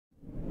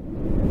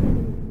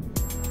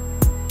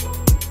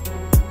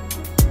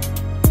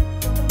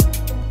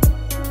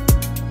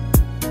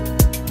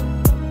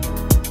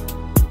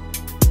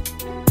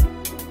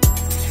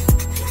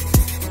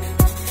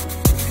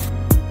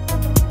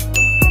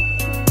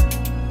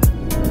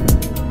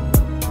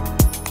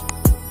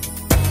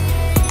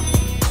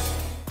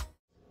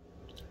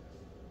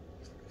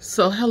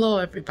So hello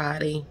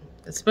everybody.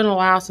 It's been a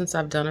while since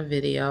I've done a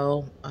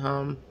video.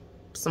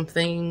 Some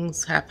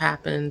things have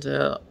happened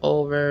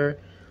over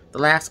the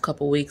last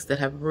couple weeks that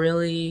have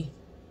really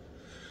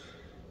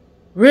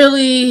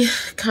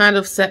kind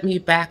of set me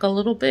back a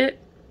little bit.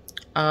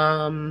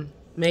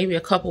 Maybe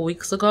a couple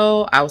weeks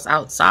ago, I was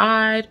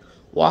outside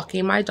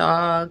walking my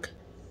dog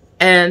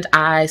and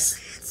I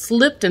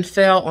slipped and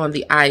fell on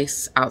the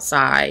ice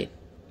outside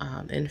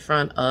in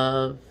front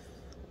of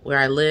where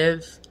I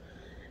live.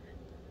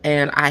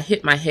 And I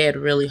hit my head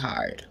really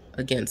hard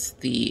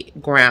against the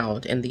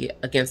ground and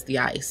against the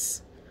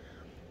ice.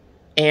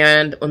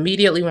 And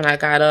immediately when I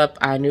got up,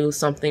 I knew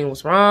something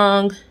was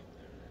wrong.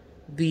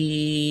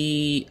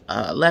 The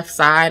left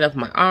side of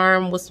my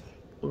arm was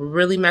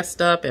really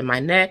messed up, and my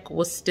neck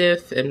was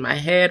stiff, and my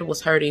head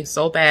was hurting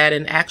so bad.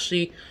 And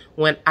actually,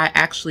 when I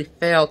actually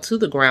fell to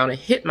the ground and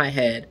hit my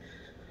head,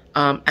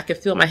 I could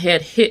feel my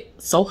head hit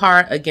so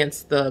hard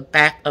against the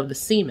back of the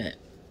cement.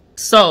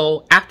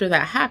 So after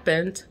that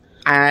happened,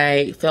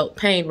 I felt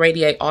pain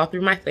radiate all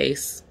through my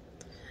face,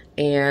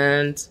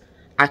 and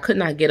I could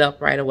not get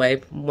up right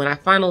away. When I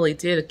finally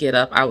did get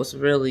up, I was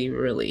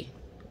really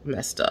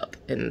messed up,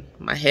 and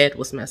my head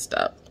was messed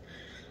up.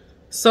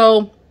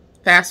 So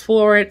fast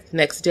forward,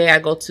 next day I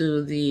go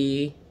to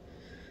the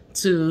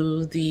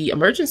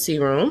emergency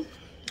room,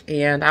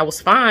 and I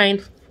was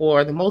fine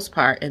for the most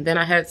part. And then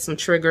I had some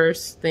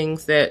triggers,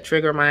 things that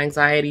trigger my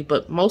anxiety,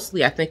 but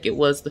mostly I think it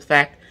was the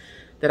fact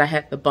that I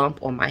had the bump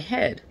on my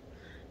head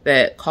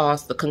that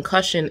caused the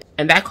concussion,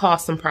 and that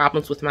caused some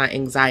problems with my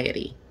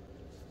anxiety.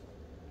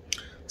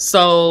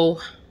 So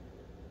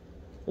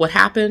what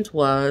happened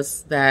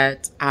was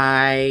that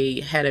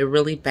I had a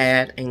really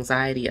bad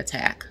anxiety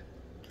attack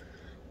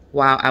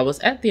while I was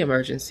at the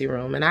emergency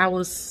room, and I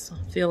was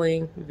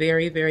feeling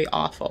very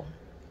awful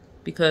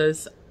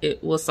because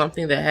it was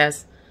something that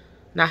has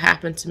not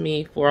happened to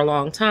me for a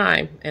long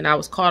time, and I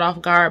was caught off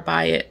guard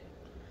by it.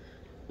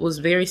 It was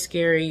very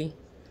scary,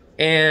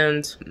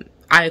 and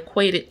I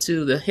equate it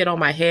to the hit on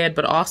my head,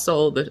 but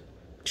also the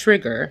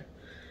trigger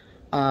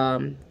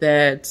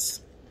that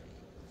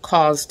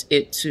caused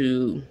it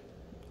to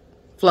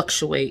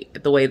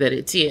fluctuate the way that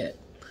it did.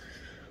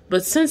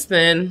 But since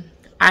then,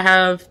 I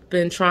have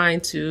been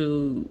trying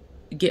to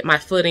get my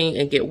footing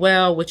and get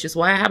well, which is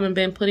why I haven't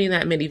been putting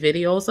that many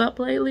videos up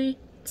lately.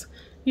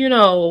 You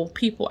know,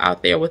 people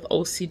out there with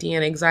OCD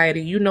and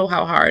anxiety, you know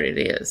how hard it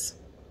is.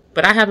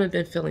 But I haven't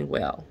been feeling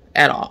well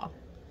at all.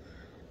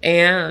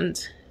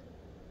 And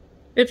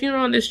if you're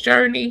on this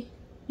journey,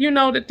 you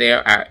know that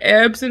there are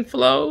ebbs and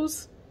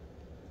flows.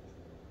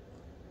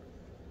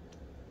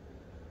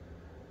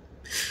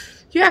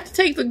 You have to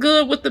take the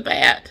good with the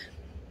bad.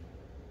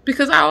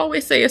 Because I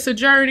always say it's a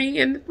journey,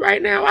 and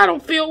right now I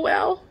don't feel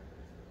well.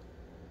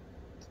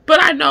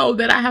 But I know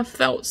that I have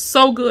felt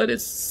so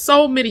good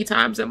so many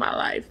times in my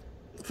life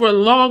for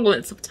long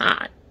lengths of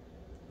time.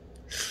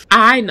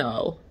 I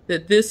know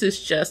that this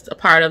is just a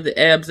part of the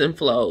ebbs and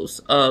flows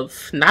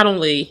of not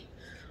only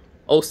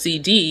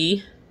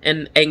OCD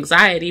and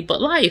anxiety,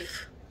 but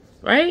life,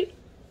 right?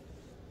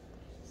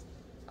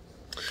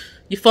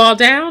 You fall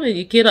down and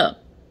you get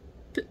up.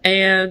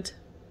 And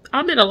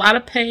I'm in a lot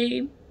of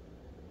pain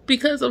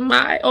because of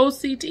my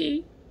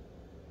OCD.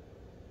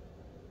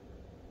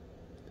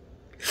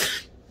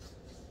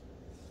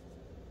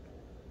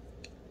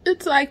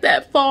 It's like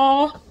that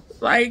fall,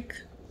 like,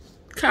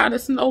 kind of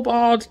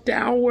snowballed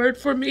downward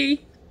for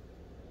me.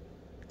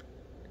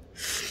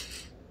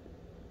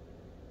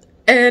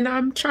 And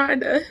I'm trying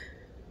to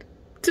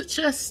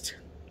just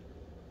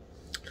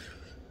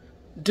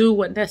do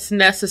what's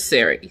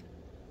necessary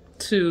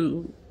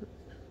to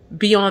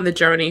be on the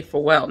journey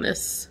for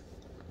wellness.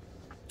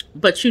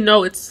 But you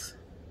know, it's,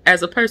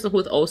 as a person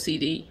with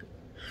OCD,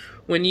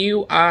 when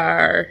you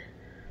are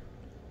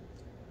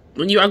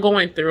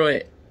going through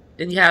it,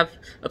 and you have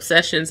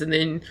obsessions, and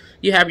then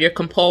you have your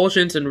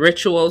compulsions and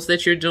rituals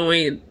that you're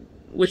doing,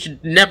 which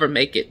never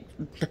make it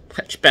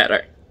much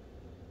better.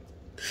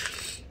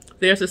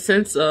 There's a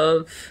sense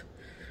of,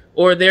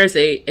 or there's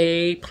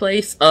a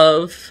place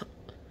of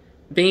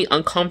being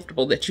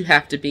uncomfortable that you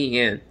have to be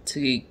in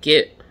to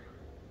get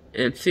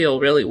and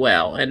feel really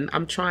well. And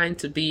I'm trying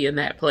to be in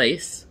that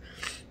place.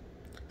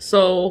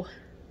 So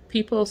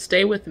people,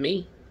 stay with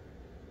me.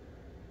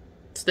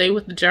 Stay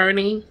with the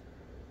journey.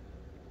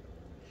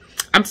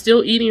 I'm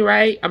still eating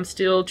right. I'm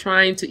still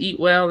trying to eat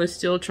well and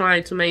still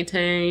trying to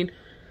maintain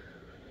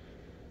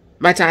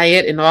my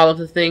diet and all of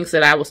the things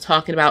that I was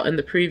talking about in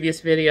the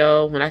previous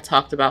video when I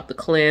talked about the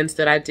cleanse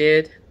that I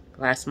did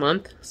last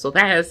month. So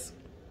that has,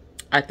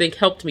 I think,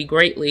 helped me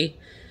greatly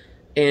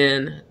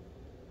in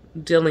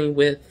dealing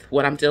with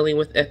what I'm dealing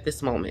with at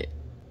this moment.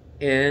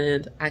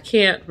 And I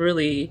can't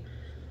really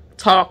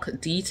talk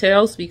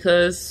details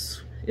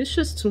because it's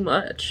just too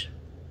much.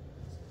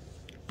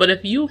 But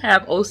if you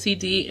have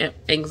OCD and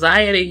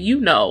anxiety, you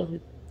know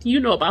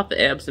about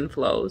the ebbs and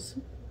flows.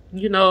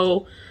 You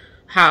know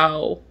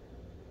how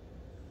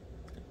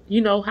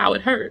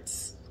it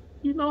hurts.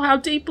 You know how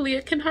deeply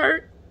it can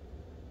hurt.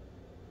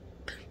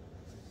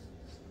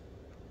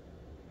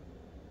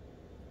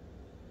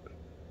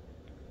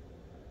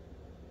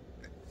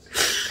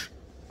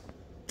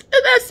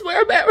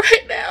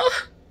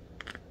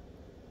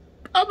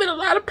 I'm in a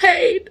lot of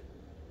pain.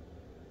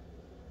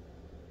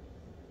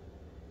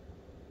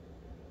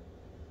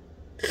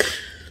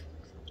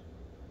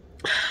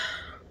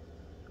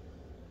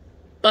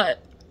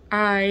 But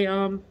I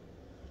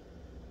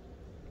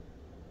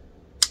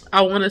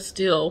want to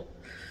still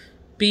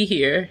be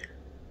here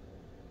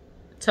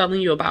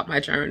telling you about my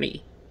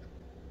journey.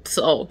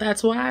 So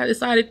that's why I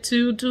decided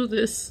to do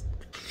this.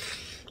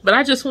 But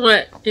I just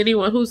want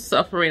anyone who's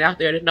suffering out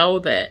there to know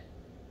that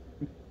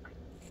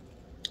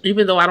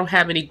even though I don't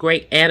have any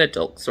great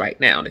antidotes right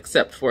now,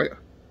 except for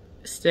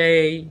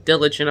stay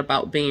diligent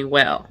about being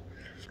well,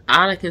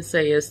 all I can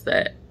say is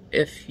that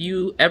if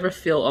you ever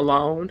feel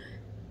alone,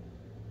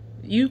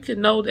 you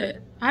can know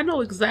that I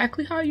know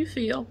exactly how you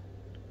feel.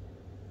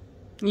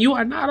 You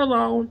are not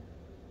alone.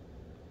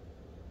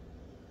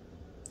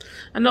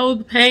 I know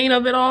the pain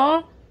of it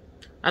all.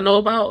 I know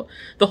about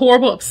the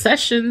horrible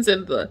obsessions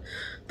and the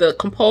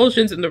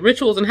compulsions and the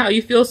rituals and how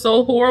you feel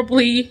so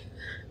horribly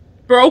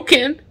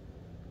broken.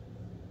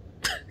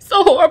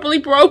 So horribly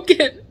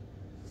broken.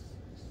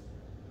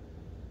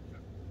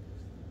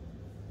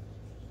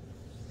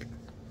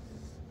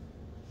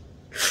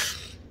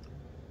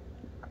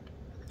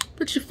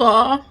 But you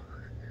fall.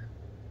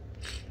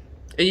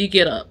 And you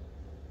get up.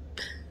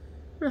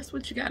 That's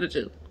what you gotta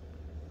do.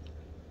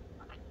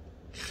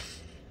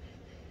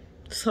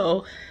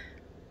 So,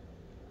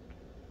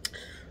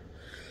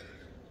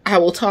 I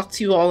will talk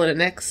to you all in the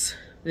next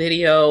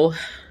video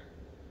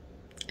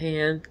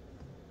and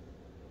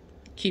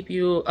keep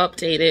you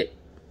updated.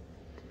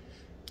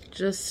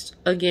 Just,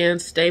 again,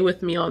 stay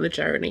with me on the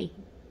journey.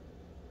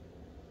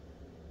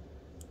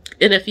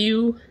 And if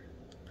you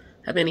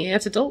have any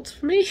antidotes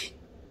for me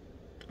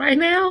right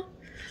now,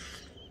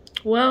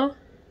 well,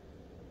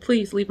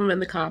 please leave them in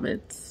the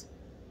comments.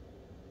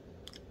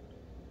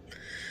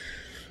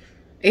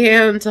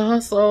 And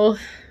also,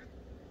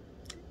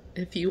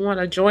 if you want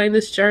to join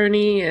this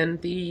journey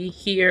and be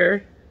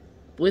here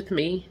with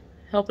me,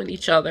 helping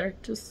each other,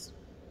 just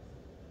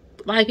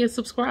like and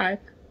subscribe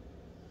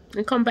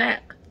and come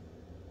back.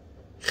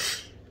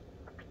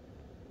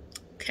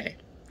 Okay.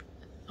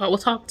 I will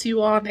talk to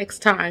you all next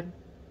time.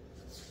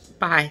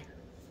 Bye.